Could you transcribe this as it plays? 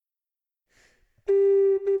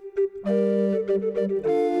Hi, I'm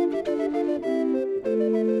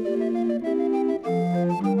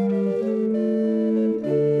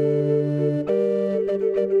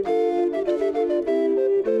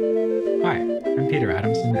Peter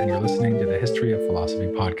Adamson, and you're listening to the History of Philosophy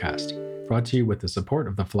podcast, brought to you with the support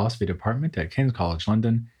of the Philosophy Department at King's College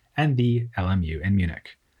London and the LMU in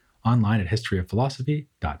Munich, online at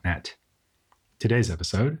historyofphilosophy.net. Today's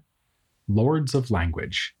episode, Lords of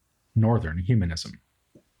Language, Northern Humanism.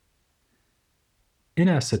 In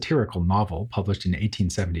a satirical novel published in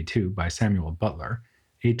 1872 by Samuel Butler,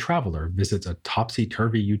 a traveler visits a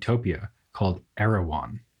topsy-turvy utopia called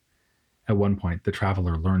Erewhon. At one point, the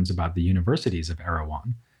traveler learns about the universities of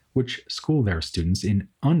Erewhon, which school their students in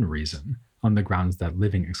unreason on the grounds that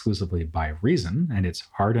living exclusively by reason and its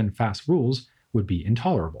hard and fast rules would be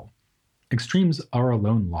intolerable. Extremes are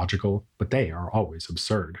alone logical, but they are always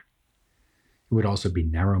absurd. It would also be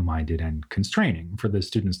narrow-minded and constraining for the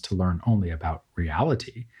students to learn only about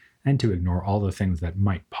reality and to ignore all the things that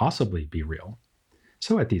might possibly be real.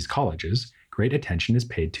 So at these colleges, great attention is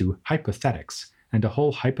paid to hypothetics, and a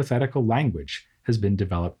whole hypothetical language has been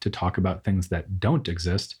developed to talk about things that don't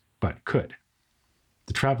exist but could.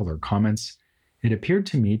 The traveler comments, "It appeared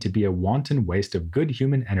to me to be a wanton waste of good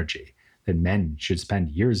human energy that men should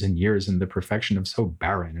spend years and years in the perfection of so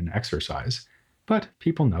barren an exercise, but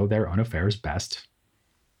people know their own affairs best."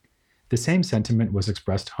 The same sentiment was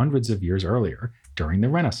expressed hundreds of years earlier, during the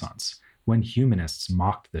Renaissance, when humanists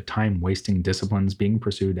mocked the time-wasting disciplines being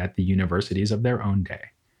pursued at the universities of their own day.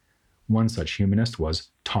 One such humanist was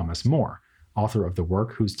Thomas More, author of the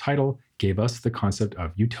work whose title gave us the concept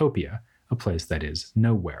of utopia, a place that is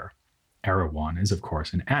nowhere. Erewhon is, of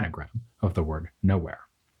course, an anagram of the word nowhere.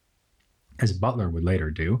 As Butler would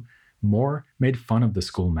later do, More made fun of the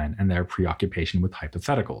schoolmen and their preoccupation with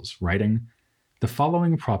hypotheticals, writing, "The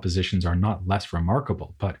following propositions are not less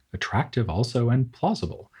remarkable, but attractive also and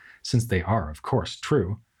plausible, since they are, of course,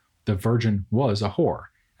 true. The virgin was a whore,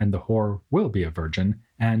 and the whore will be a virgin,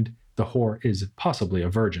 and the whore is possibly a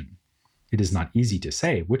virgin. It is not easy to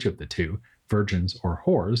say which of the two, virgins or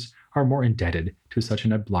whores, are more indebted to such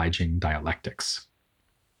an obliging dialectics."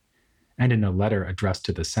 And in a letter addressed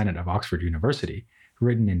to the Senate of Oxford University,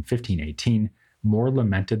 written in 1518, More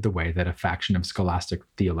lamented the way that a faction of scholastic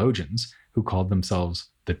theologians, who called themselves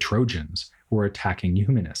the Trojans, were attacking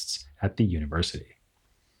humanists at the university.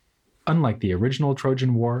 Unlike the original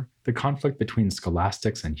Trojan War, the conflict between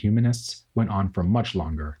scholastics and humanists went on for much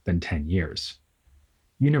longer than 10 years.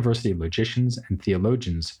 University logicians and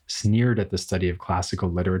theologians sneered at the study of classical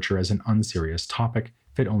literature as an unserious topic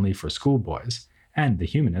fit only for schoolboys, and the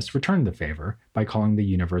humanists returned the favor by calling the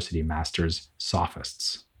university masters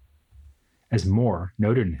sophists. As More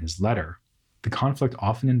noted in his letter, the conflict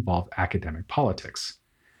often involved academic politics.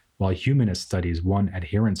 While humanist studies won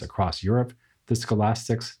adherents across Europe, the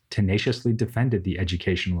scholastics tenaciously defended the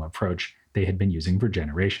educational approach they had been using for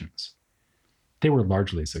generations. They were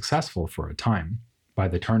largely successful for a time. By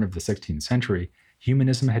the turn of the 16th century,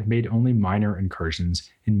 humanism had made only minor incursions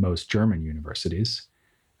in most German universities.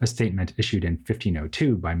 A statement issued in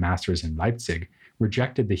 1502 by masters in Leipzig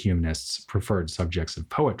rejected the humanists' preferred subjects of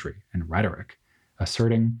poetry and rhetoric,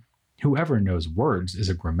 asserting, "Whoever knows words is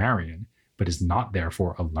a grammarian, but is not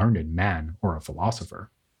therefore a learned man or a philosopher."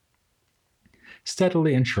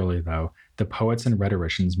 Steadily and surely, though, the poets and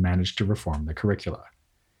rhetoricians managed to reform the curricula.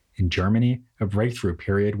 In Germany, a breakthrough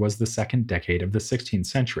period was the second decade of the 16th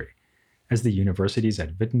century, as the universities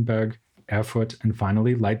at Wittenberg, Erfurt, and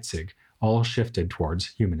finally Leipzig all shifted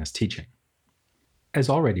towards humanist teaching. As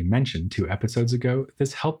already mentioned 2 episodes ago,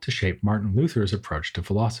 this helped to shape Martin Luther's approach to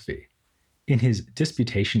philosophy. In his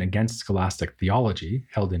Disputation against Scholastic Theology,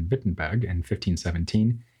 held in Wittenberg in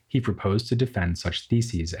 1517, he proposed to defend such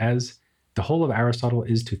theses as, "The whole of Aristotle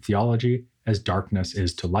is to theology as darkness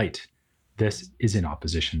is to light. This is in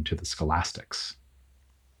opposition to the scholastics."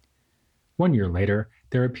 1 year later,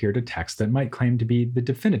 there appeared a text that might claim to be the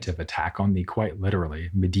definitive attack on the quite literally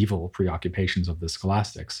medieval preoccupations of the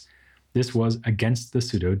scholastics. This was Against the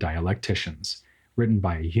Pseudo-Dialecticians, written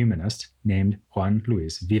by a humanist named Juan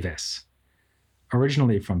Luis Vives.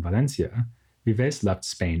 Originally from Valencia, Vives left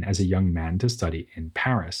Spain as a young man to study in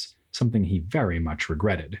Paris, something he very much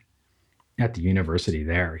regretted. At the university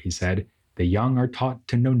there, he said, "The young are taught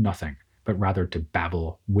to know nothing, but rather to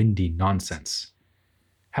babble windy nonsense."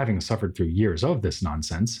 Having suffered through years of this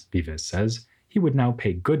nonsense, Vives says, he would now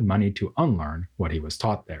pay good money to unlearn what he was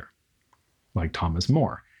taught there. Like Thomas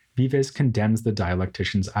More, Vives condemns the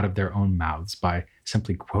dialecticians out of their own mouths by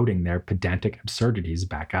simply quoting their pedantic absurdities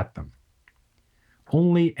back at them.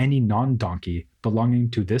 "Only any non-donkey belonging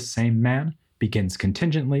to this same man begins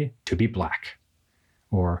contingently to be black."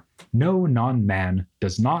 or no non-man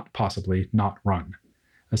does not possibly not run,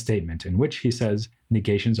 a statement in which he says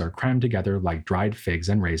negations are crammed together like dried figs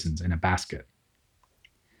and raisins in a basket.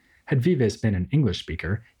 Had Vives been an English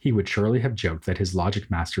speaker, he would surely have joked that his logic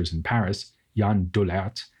masters in Paris, Jan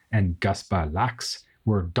Dollert and Gaspard Lax,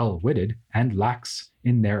 were dull-witted and lax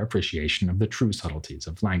in their appreciation of the true subtleties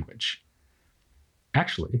of language.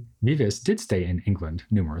 Actually, Vives did stay in England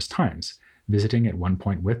numerous times, visiting at one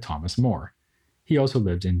point with Thomas More. He also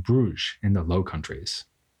lived in Bruges in the Low Countries.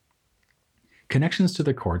 Connections to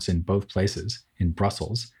the courts in both places, in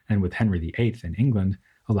Brussels and with Henry VIII in England,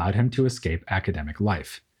 allowed him to escape academic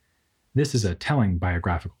life. This is a telling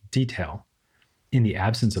biographical detail. In the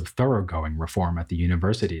absence of thoroughgoing reform at the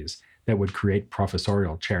universities that would create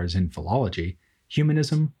professorial chairs in philology,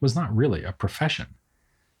 humanism was not really a profession.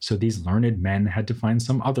 So these learned men had to find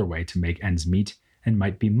some other way to make ends meet and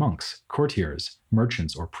might be monks, courtiers,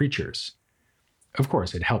 merchants, or preachers. Of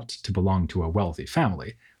course, it helped to belong to a wealthy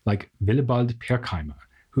family, like Willibald Pirkheimer,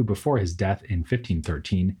 who before his death in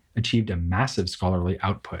 1513 achieved a massive scholarly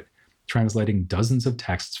output, translating dozens of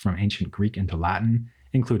texts from ancient Greek into Latin,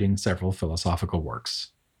 including several philosophical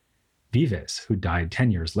works. Vives, who died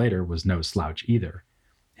 10 years later, was no slouch either.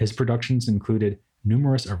 His productions included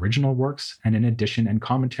numerous original works and an edition and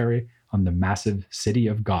commentary on the massive City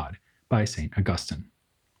of God by St. Augustine.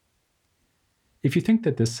 If you think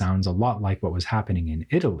that this sounds a lot like what was happening in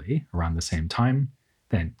Italy around the same time,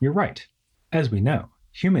 then you're right. As we know,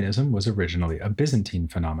 humanism was originally a Byzantine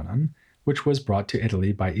phenomenon, which was brought to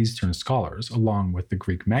Italy by Eastern scholars along with the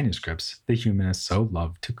Greek manuscripts the humanists so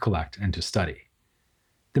loved to collect and to study.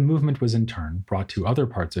 The movement was in turn brought to other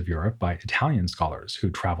parts of Europe by Italian scholars who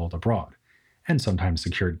traveled abroad, and sometimes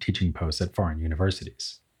secured teaching posts at foreign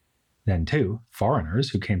universities. Then, too, foreigners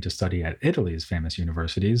who came to study at Italy's famous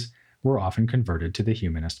universities were often converted to the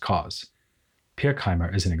humanist cause.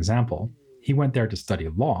 Pirkheimer is an example. He went there to study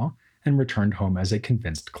law and returned home as a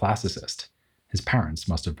convinced classicist. His parents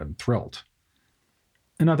must have been thrilled.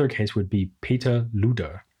 Another case would be Peter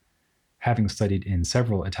Luder. Having studied in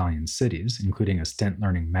several Italian cities, including a stint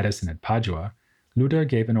learning medicine at Padua, Luder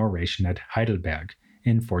gave an oration at Heidelberg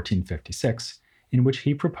in 1456, in which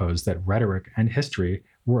he proposed that rhetoric and history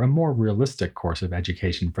were a more realistic course of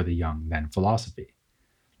education for the young than philosophy.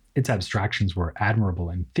 Its abstractions were admirable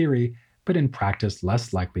in theory, but in practice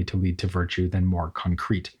less likely to lead to virtue than more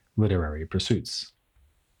concrete literary pursuits.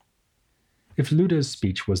 If Luder's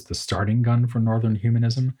speech was the starting gun for Northern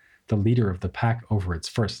humanism, the leader of the pack over its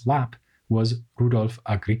first lap was Rudolf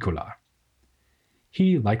Agricola.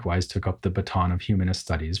 He likewise took up the baton of humanist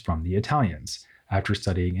studies from the Italians, after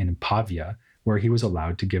studying in Pavia, where he was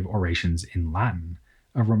allowed to give orations in Latin,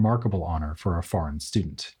 a remarkable honor for a foreign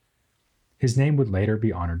student. His name would later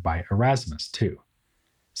be honored by Erasmus, too.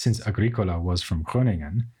 Since Agricola was from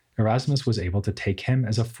Groningen, Erasmus was able to take him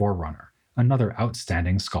as a forerunner, another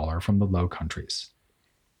outstanding scholar from the Low Countries.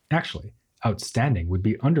 Actually, outstanding would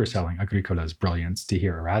be underselling Agricola's brilliance to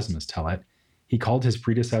hear Erasmus tell it. He called his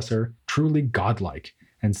predecessor truly godlike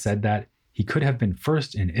and said that he could have been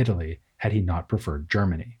first in Italy had he not preferred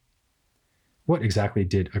Germany. What exactly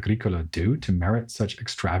did Agricola do to merit such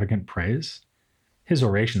extravagant praise? His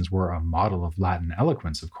orations were a model of Latin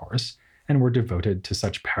eloquence, of course, and were devoted to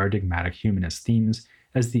such paradigmatic humanist themes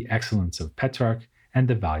as the excellence of Petrarch and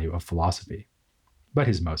the value of philosophy. But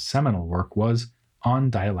his most seminal work was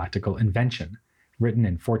On Dialectical Invention, written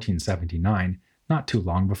in 1479, not too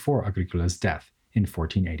long before Agricola's death in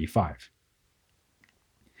 1485.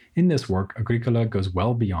 In this work, Agricola goes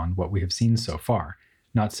well beyond what we have seen so far,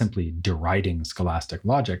 not simply deriding scholastic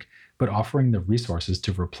logic, but offering the resources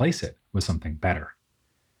to replace it with something better.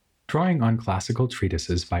 Drawing on classical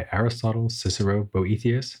treatises by Aristotle, Cicero,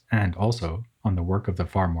 Boethius, and also on the work of the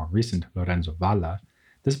far more recent Lorenzo Valla,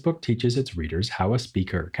 this book teaches its readers how a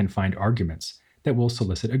speaker can find arguments that will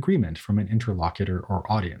solicit agreement from an interlocutor or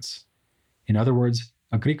audience. In other words,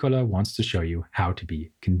 Agricola wants to show you how to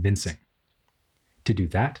be convincing. To do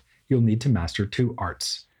that, you'll need to master two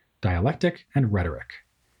arts, dialectic and rhetoric.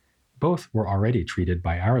 Both were already treated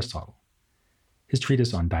by Aristotle. His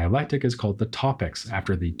treatise on dialectic is called the Topics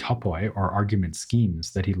after the topoi or argument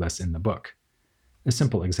schemes that he lists in the book. A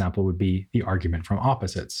simple example would be the argument from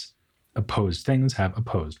opposites. Opposed things have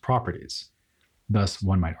opposed properties. Thus,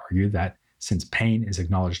 one might argue that since pain is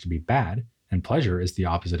acknowledged to be bad and pleasure is the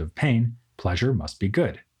opposite of pain, pleasure must be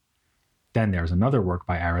good. Then there's another work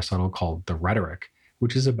by Aristotle called The Rhetoric,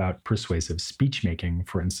 which is about persuasive speech-making,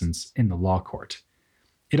 for instance, in the law court.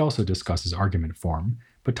 It also discusses argument form,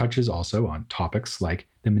 but touches also on topics like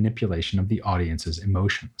the manipulation of the audience's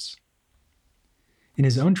emotions. In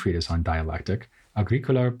his own treatise on dialectic,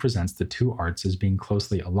 Agricola presents the two arts as being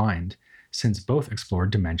closely aligned, since both explore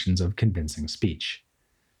dimensions of convincing speech.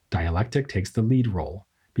 Dialectic takes the lead role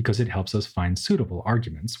because it helps us find suitable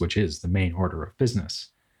arguments, which is the main order of business.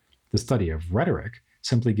 The study of rhetoric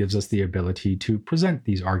simply gives us the ability to present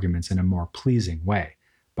these arguments in a more pleasing way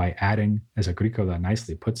by adding, as Agricola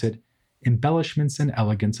nicely puts it, embellishments and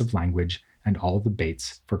elegance of language and all the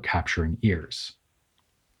baits for capturing ears.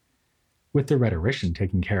 With the rhetorician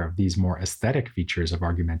taking care of these more aesthetic features of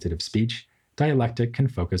argumentative speech, dialectic can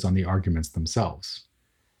focus on the arguments themselves.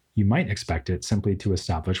 You might expect it simply to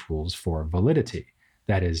establish rules for validity,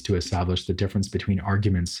 that is, to establish the difference between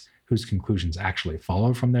arguments whose conclusions actually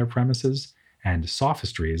follow from their premises and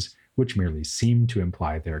sophistries which merely seem to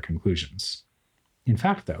imply their conclusions. In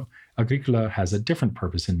fact, though, Agricola has a different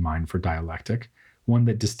purpose in mind for dialectic, one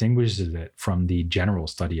that distinguishes it from the general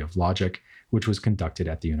study of logic which was conducted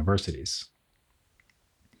at the universities.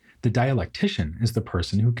 The dialectician is the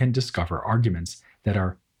person who can discover arguments that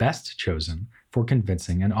are best chosen for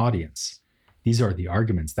convincing an audience. These are the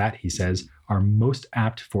arguments that, he says, are most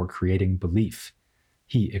apt for creating belief.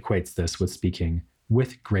 He equates this with speaking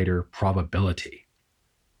with greater probability.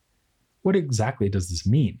 What exactly does this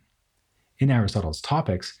mean? In Aristotle's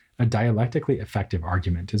Topics, a dialectically effective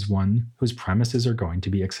argument is one whose premises are going to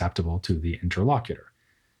be acceptable to the interlocutor.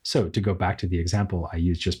 So, to go back to the example I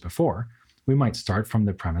used just before, we might start from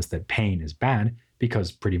the premise that pain is bad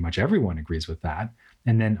because pretty much everyone agrees with that,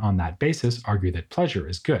 and then on that basis argue that pleasure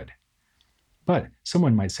is good. But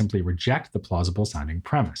someone might simply reject the plausible sounding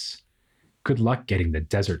premise. Good luck getting the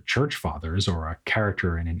Desert Church Fathers or a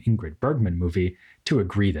character in an Ingrid Bergman movie to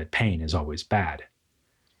agree that pain is always bad.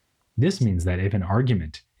 This means that if an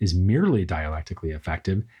argument is merely dialectically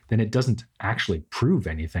effective, then it doesn't actually prove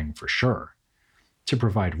anything for sure. To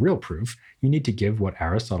provide real proof, you need to give what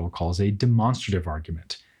Aristotle calls a demonstrative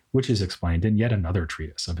argument, which is explained in yet another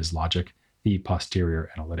treatise of his logic, the Posterior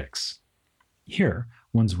Analytics. Here,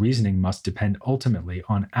 one's reasoning must depend ultimately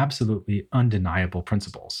on absolutely undeniable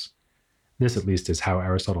principles. This, at least, is how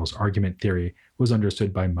Aristotle's argument theory was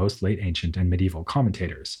understood by most late ancient and medieval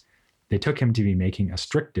commentators. They took him to be making a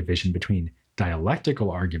strict division between dialectical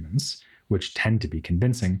arguments, which tend to be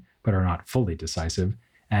convincing but are not fully decisive,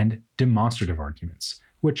 and demonstrative arguments,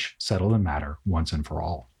 which settle the matter once and for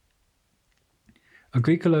all.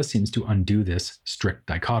 Agricola seems to undo this strict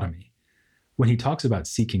dichotomy. When he talks about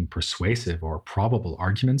seeking persuasive or probable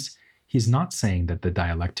arguments, he's not saying that the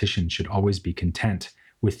dialectician should always be content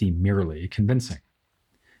with the merely convincing.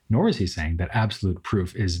 Nor is he saying that absolute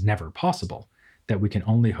proof is never possible, that we can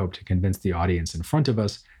only hope to convince the audience in front of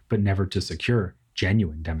us, but never to secure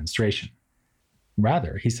genuine demonstration.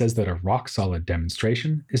 Rather, he says that a rock-solid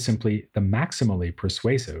demonstration is simply the maximally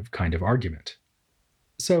persuasive kind of argument.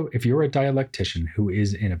 So, if you're a dialectician who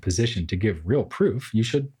is in a position to give real proof, you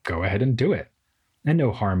should go ahead and do it. And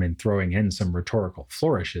no harm in throwing in some rhetorical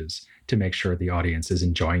flourishes to make sure the audience is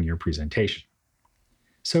enjoying your presentation.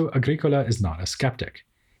 So, Agricola is not a skeptic.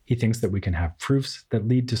 He thinks that we can have proofs that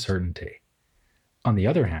lead to certainty. On the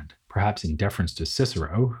other hand, perhaps in deference to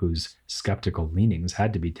Cicero, whose skeptical leanings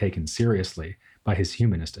had to be taken seriously by his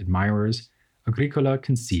humanist admirers, Agricola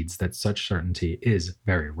concedes that such certainty is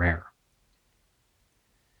very rare.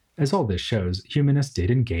 As all this shows, humanists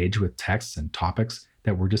did engage with texts and topics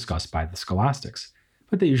that were discussed by the scholastics,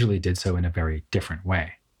 but they usually did so in a very different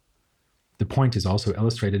way. The point is also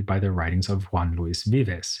illustrated by the writings of Juan Luis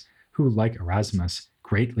Vives, who, like Erasmus,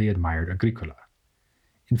 greatly admired Agricola.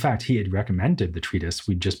 In fact, he had recommended the treatise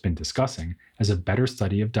we'd just been discussing as a better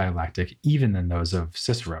study of dialectic even than those of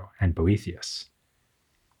Cicero and Boethius.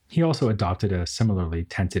 He also adopted a similarly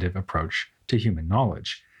tentative approach to human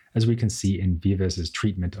knowledge, as we can see in Vives's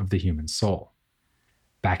treatment of the human soul.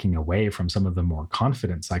 Backing away from some of the more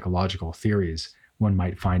confident psychological theories one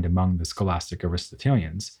might find among the scholastic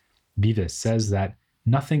Aristotelians, Vives says that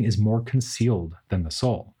nothing is more concealed than the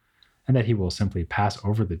soul, and that he will simply pass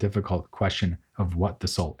over the difficult question of what the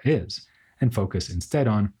soul is, and focus instead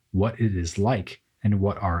on what it is like and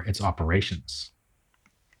what are its operations.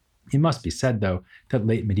 It must be said, though, that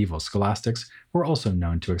late medieval scholastics were also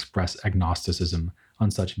known to express agnosticism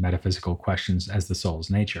on such metaphysical questions as the soul's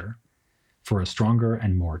nature. For a stronger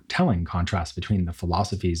and more telling contrast between the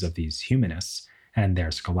philosophies of these humanists and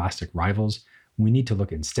their scholastic rivals, we need to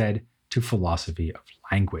look instead to philosophy of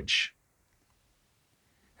language.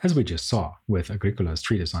 As we just saw with Agricola's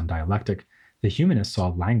treatise on dialectic, the humanists saw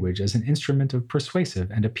language as an instrument of persuasive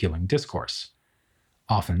and appealing discourse.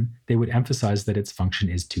 Often, they would emphasize that its function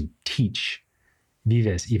is to teach.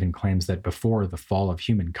 Vives even claims that before the fall of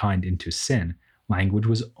humankind into sin, language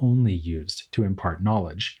was only used to impart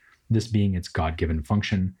knowledge, this being its God-given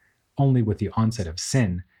function, Only with the onset of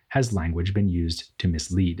sin has language been used to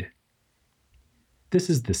mislead. This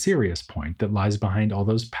is the serious point that lies behind all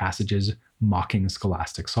those passages mocking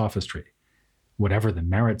scholastic sophistry. Whatever the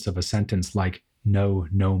merits of a sentence like, "No,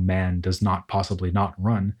 no man does not possibly not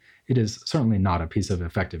run," it is certainly not a piece of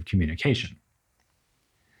effective communication.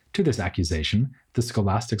 To this accusation, the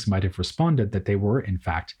scholastics might have responded that they were, in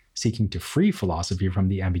fact, seeking to free philosophy from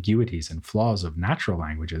the ambiguities and flaws of natural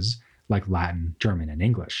languages like Latin, German, and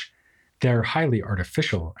English. Their highly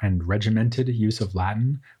artificial and regimented use of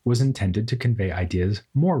Latin was intended to convey ideas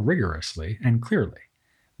more rigorously and clearly,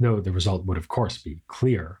 though the result would of course be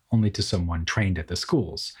clear only to someone trained at the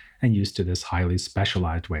schools and used to this highly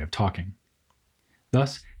specialized way of talking.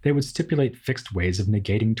 Thus, they would stipulate fixed ways of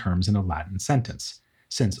negating terms in a Latin sentence,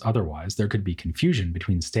 since otherwise there could be confusion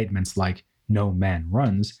between statements like "no man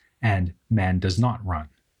runs" and "man does not run."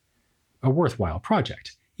 A worthwhile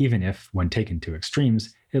project, even if, when taken to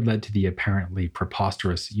extremes, it led to the apparently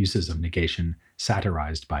preposterous uses of negation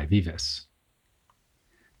satirized by Vives.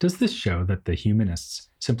 Does this show that the humanists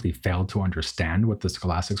simply failed to understand what the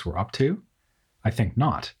scholastics were up to? I think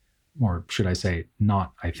not. Or should I say,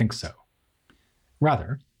 not I think so.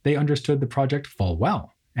 Rather, they understood the project full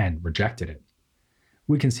well and rejected it.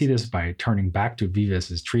 We can see this by turning back to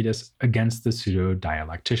Vives' treatise Against the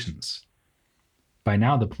Pseudo-Dialecticians. By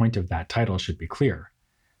now, the point of that title should be clear.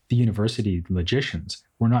 The university logicians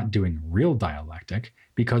were not doing real dialectic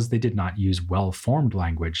because they did not use well-formed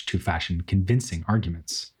language to fashion convincing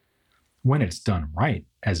arguments. When it's done right,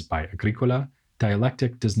 as by Agricola,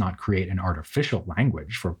 dialectic does not create an artificial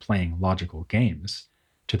language for playing logical games.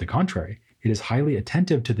 To the contrary, it is highly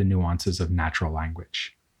attentive to the nuances of natural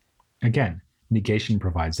language. Again, negation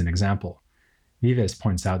provides an example. Vives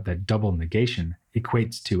points out that double negation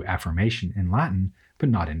equates to affirmation in Latin, but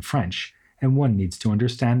not in French, and one needs to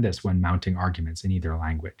understand this when mounting arguments in either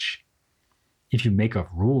language. If you make up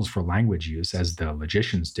rules for language use, as the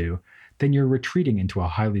logicians do, then you're retreating into a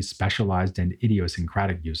highly specialized and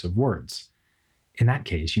idiosyncratic use of words. In that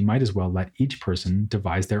case, you might as well let each person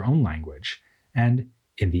devise their own language, and,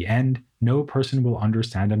 in the end, no person will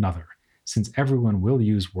understand another, since everyone will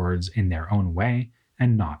use words in their own way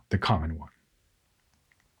and not the common one.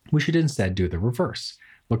 We should instead do the reverse,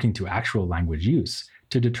 looking to actual language use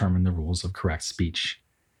to determine the rules of correct speech.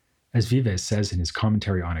 As Vives says in his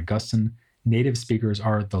commentary on Augustine, native speakers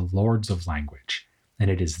are the lords of language, and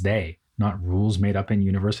it is they, not rules made up in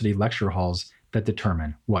university lecture halls, that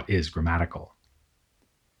determine what is grammatical.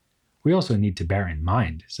 We also need to bear in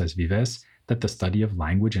mind, says Vives, that the study of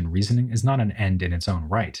language and reasoning is not an end in its own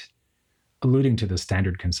right. Alluding to the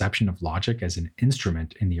standard conception of logic as an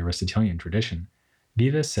instrument in the Aristotelian tradition,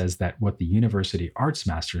 Vives says that what the university arts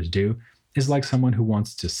masters do is like someone who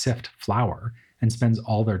wants to sift flour and spends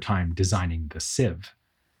all their time designing the sieve.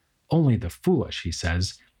 Only the foolish, he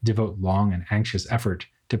says, devote long and anxious effort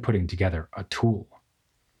to putting together a tool.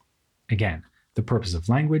 Again, the purpose of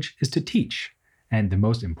language is to teach, and the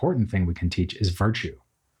most important thing we can teach is virtue.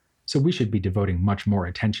 So we should be devoting much more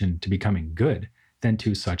attention to becoming good than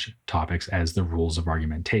to such topics as the rules of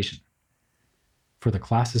argumentation. For the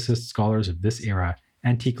classicist scholars of this era,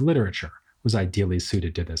 antique literature was ideally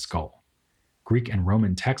suited to this goal. Greek and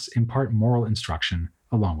Roman texts impart moral instruction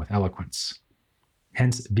along with eloquence.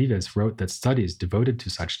 Hence, Vives wrote that studies devoted to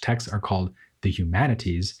such texts are called the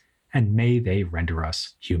humanities, and may they render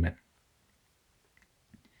us human.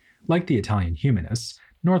 Like the Italian humanists,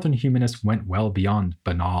 Northern humanists went well beyond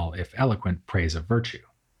banal, if eloquent, praise of virtue.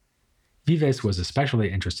 Vives was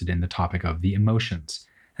especially interested in the topic of the emotions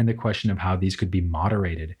and the question of how these could be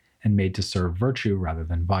moderated and made to serve virtue rather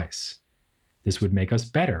than vice. This would make us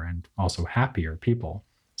better and also happier people,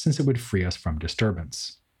 since it would free us from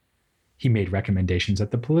disturbance. He made recommendations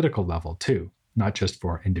at the political level too, not just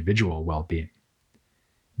for individual well-being.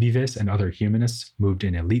 Vives and other humanists moved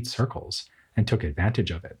in elite circles and took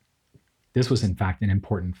advantage of it. This was in fact an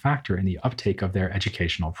important factor in the uptake of their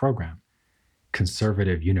educational program.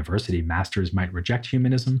 Conservative university masters might reject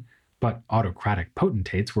humanism, but autocratic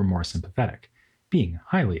potentates were more sympathetic, being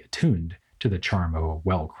highly attuned to the charm of a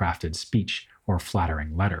well-crafted speech or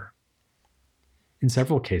flattering letter. In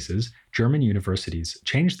several cases, German universities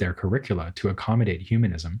changed their curricula to accommodate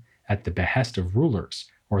humanism at the behest of rulers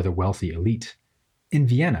or the wealthy elite. In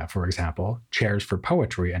Vienna, for example, chairs for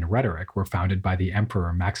poetry and rhetoric were founded by the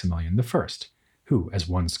Emperor Maximilian I, who, as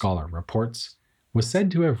one scholar reports, was said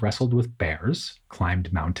to have wrestled with bears,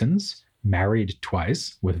 climbed mountains, married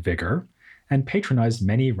twice with vigor, and patronized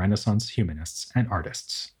many Renaissance humanists and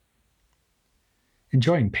artists.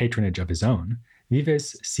 Enjoying patronage of his own,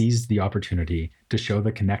 Vives seized the opportunity to show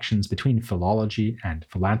the connections between philology and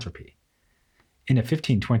philanthropy. In a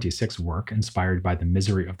 1526 work inspired by the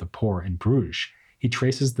misery of the poor in Bruges, he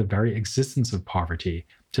traces the very existence of poverty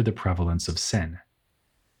to the prevalence of sin.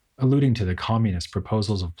 Alluding to the communist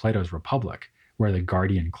proposals of Plato's Republic, where the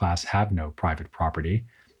guardian class have no private property,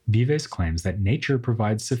 Vives claims that nature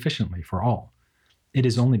provides sufficiently for all. It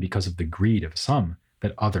is only because of the greed of some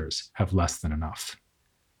that others have less than enough.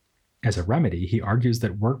 As a remedy, he argues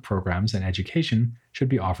that work programs and education should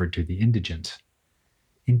be offered to the indigent.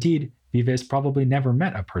 Indeed, Vives probably never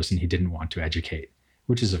met a person he didn't want to educate,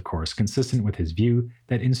 which is of course consistent with his view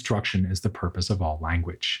that instruction is the purpose of all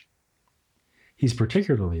language. He's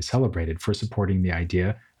particularly celebrated for supporting the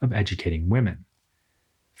idea of educating women.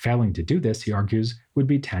 Failing to do this, he argues, would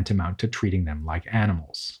be tantamount to treating them like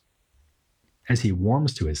animals. As he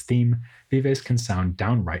warms to his theme, Vives can sound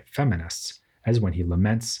downright feminists, as when he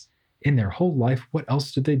laments, "In their whole life, what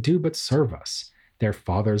else do they do but serve us? Their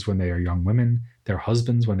fathers when they are young women, their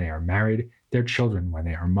husbands when they are married, their children when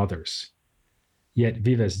they are mothers." Yet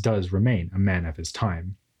Vives does remain a man of his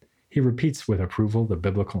time. He repeats with approval the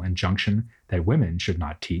biblical injunction that women should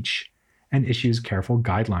not teach, and issues careful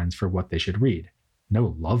guidelines for what they should read.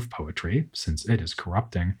 No love poetry, since it is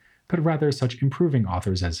corrupting, but rather such improving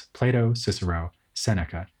authors as Plato, Cicero,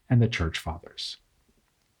 Seneca, and the Church Fathers.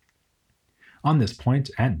 On this point,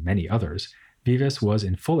 and many others, Vives was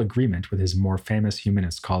in full agreement with his more famous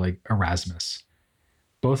humanist colleague Erasmus.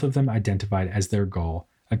 Both of them identified as their goal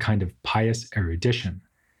a kind of pious erudition,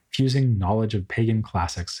 fusing knowledge of pagan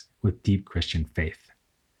classics with deep Christian faith.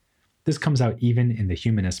 This comes out even in the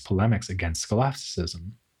humanist polemics against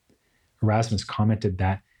scholasticism. Erasmus commented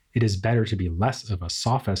that it is better to be less of a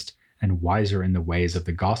sophist and wiser in the ways of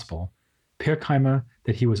the gospel, Pirkheimer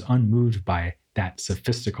that he was unmoved by that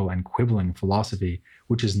sophistical and quibbling philosophy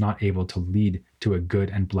which is not able to lead to a good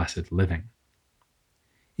and blessed living.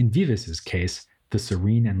 In Vives's case, the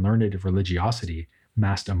serene and learned religiosity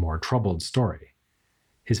masked a more troubled story.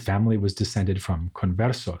 His family was descended from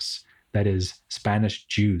conversos, that is, Spanish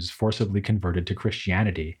Jews forcibly converted to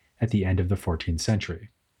Christianity at the end of the 14th century.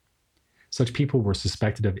 Such people were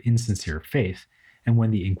suspected of insincere faith, and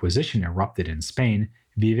when the Inquisition erupted in Spain,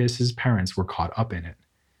 Vives's parents were caught up in it.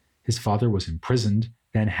 His father was imprisoned,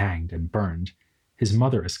 then hanged and burned. His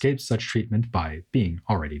mother escaped such treatment by being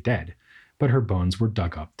already dead, but her bones were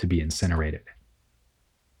dug up to be incinerated.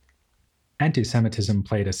 Anti-Semitism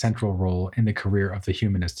played a central role in the career of the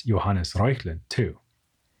humanist Johannes Reuchlin, too.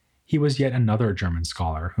 He was yet another German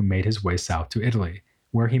scholar who made his way south to Italy,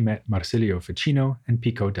 where he met Marsilio Ficino and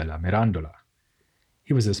Pico della Mirandola.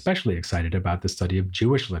 He was especially excited about the study of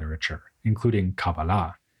Jewish literature, including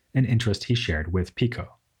Kabbalah, an interest he shared with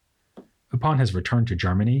Pico. Upon his return to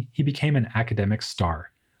Germany, he became an academic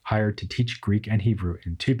star, hired to teach Greek and Hebrew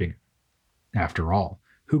in Tübingen. After all,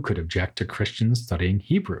 who could object to Christians studying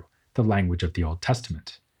Hebrew, the language of the Old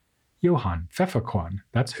Testament? Johann Pfefferkorn,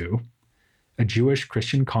 that's who. A Jewish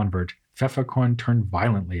Christian convert, Pfefferkorn turned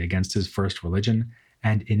violently against his first religion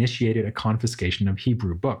and initiated a confiscation of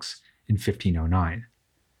Hebrew books in 1509.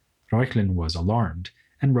 Reuchlin was alarmed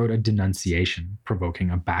and wrote a denunciation provoking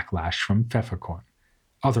a backlash from Pfefferkorn.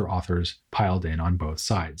 Other authors piled in on both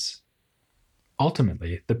sides.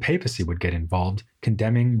 Ultimately, the papacy would get involved,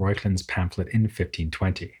 condemning Reuchlin's pamphlet in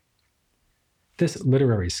 1520. This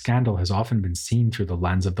literary scandal has often been seen through the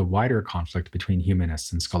lens of the wider conflict between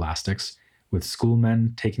humanists and scholastics, with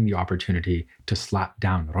schoolmen taking the opportunity to slap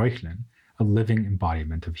down Reuchlin, a living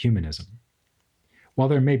embodiment of humanism. While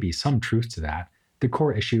there may be some truth to that, the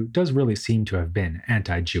core issue does really seem to have been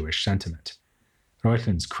anti-Jewish sentiment.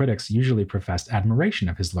 Reuchlin's critics usually professed admiration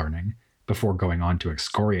of his learning, before going on to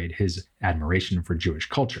excoriate his admiration for Jewish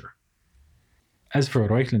culture. As for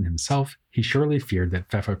Reuchlin himself, he surely feared that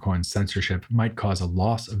Pfefferkorn's censorship might cause a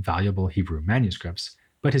loss of valuable Hebrew manuscripts,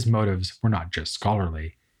 but his motives were not just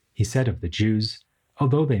scholarly. He said of the Jews,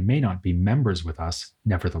 "Although they may not be members with us,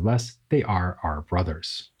 nevertheless they are our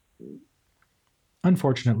brothers."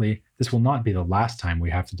 Unfortunately, this will not be the last time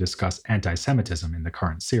we have to discuss anti-Semitism in the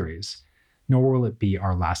current series, nor will it be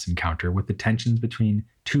our last encounter with the tensions between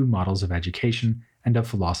two models of education and of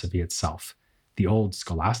philosophy itself, the old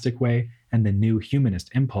scholastic way and the new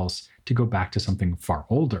humanist impulse to go back to something far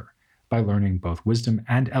older by learning both wisdom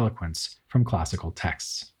and eloquence from classical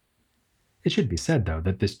texts. It should be said, though,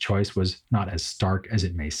 that this choice was not as stark as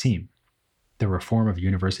it may seem. The reform of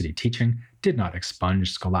university teaching did not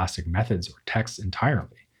expunge scholastic methods or texts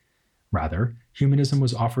entirely. Rather, humanism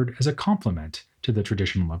was offered as a complement to the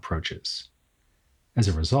traditional approaches. As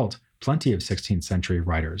a result, plenty of 16th century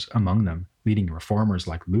writers, among them leading reformers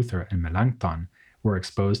like Luther and Melanchthon, were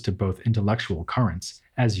exposed to both intellectual currents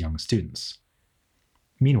as young students.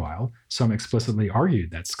 Meanwhile, some explicitly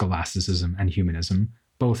argued that scholasticism and humanism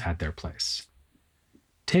both had their place.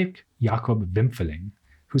 Take Jakob Wimpfeling,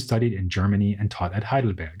 who studied in Germany and taught at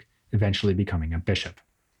Heidelberg, eventually becoming a bishop.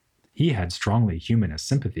 He had strongly humanist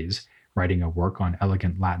sympathies, writing a work on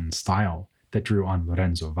elegant Latin style that drew on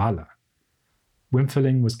Lorenzo Valla.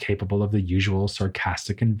 Wimpfeling was capable of the usual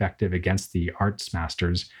sarcastic invective against the arts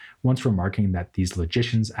masters, once remarking that these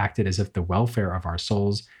logicians acted as if the welfare of our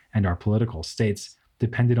souls and our political states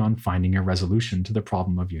depended on finding a resolution to the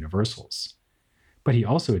problem of universals. But he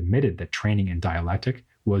also admitted that training in dialectic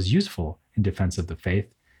was useful in defense of the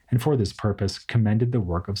faith, and for this purpose commended the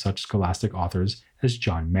work of such scholastic authors as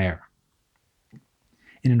John Mayer.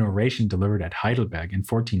 In an oration delivered at Heidelberg in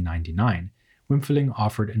 1499, Wimpfeling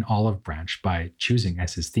offered an olive branch by choosing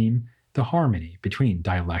as his theme the harmony between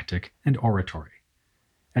dialectic and oratory.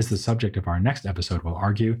 As the subject of our next episode will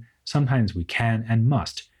argue, sometimes we can and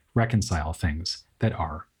must reconcile things that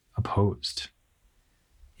are opposed.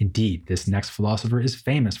 Indeed, this next philosopher is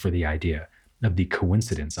famous for the idea of the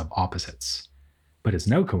coincidence of opposites. But it's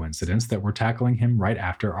no coincidence that we're tackling him right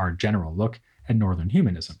after our general look at Northern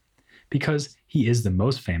humanism, because he is the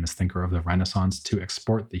most famous thinker of the Renaissance to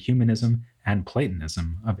export the humanism and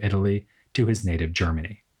Platonism of Italy to his native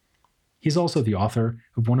Germany. He's also the author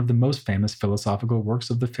of one of the most famous philosophical works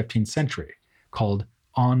of the 15th century, called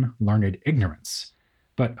On Learned Ignorance.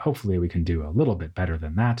 But hopefully we can do a little bit better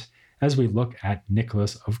than that as we look at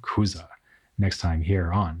Nicholas of Cusa next time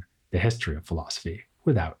here on The History of Philosophy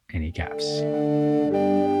Without Any Gaps.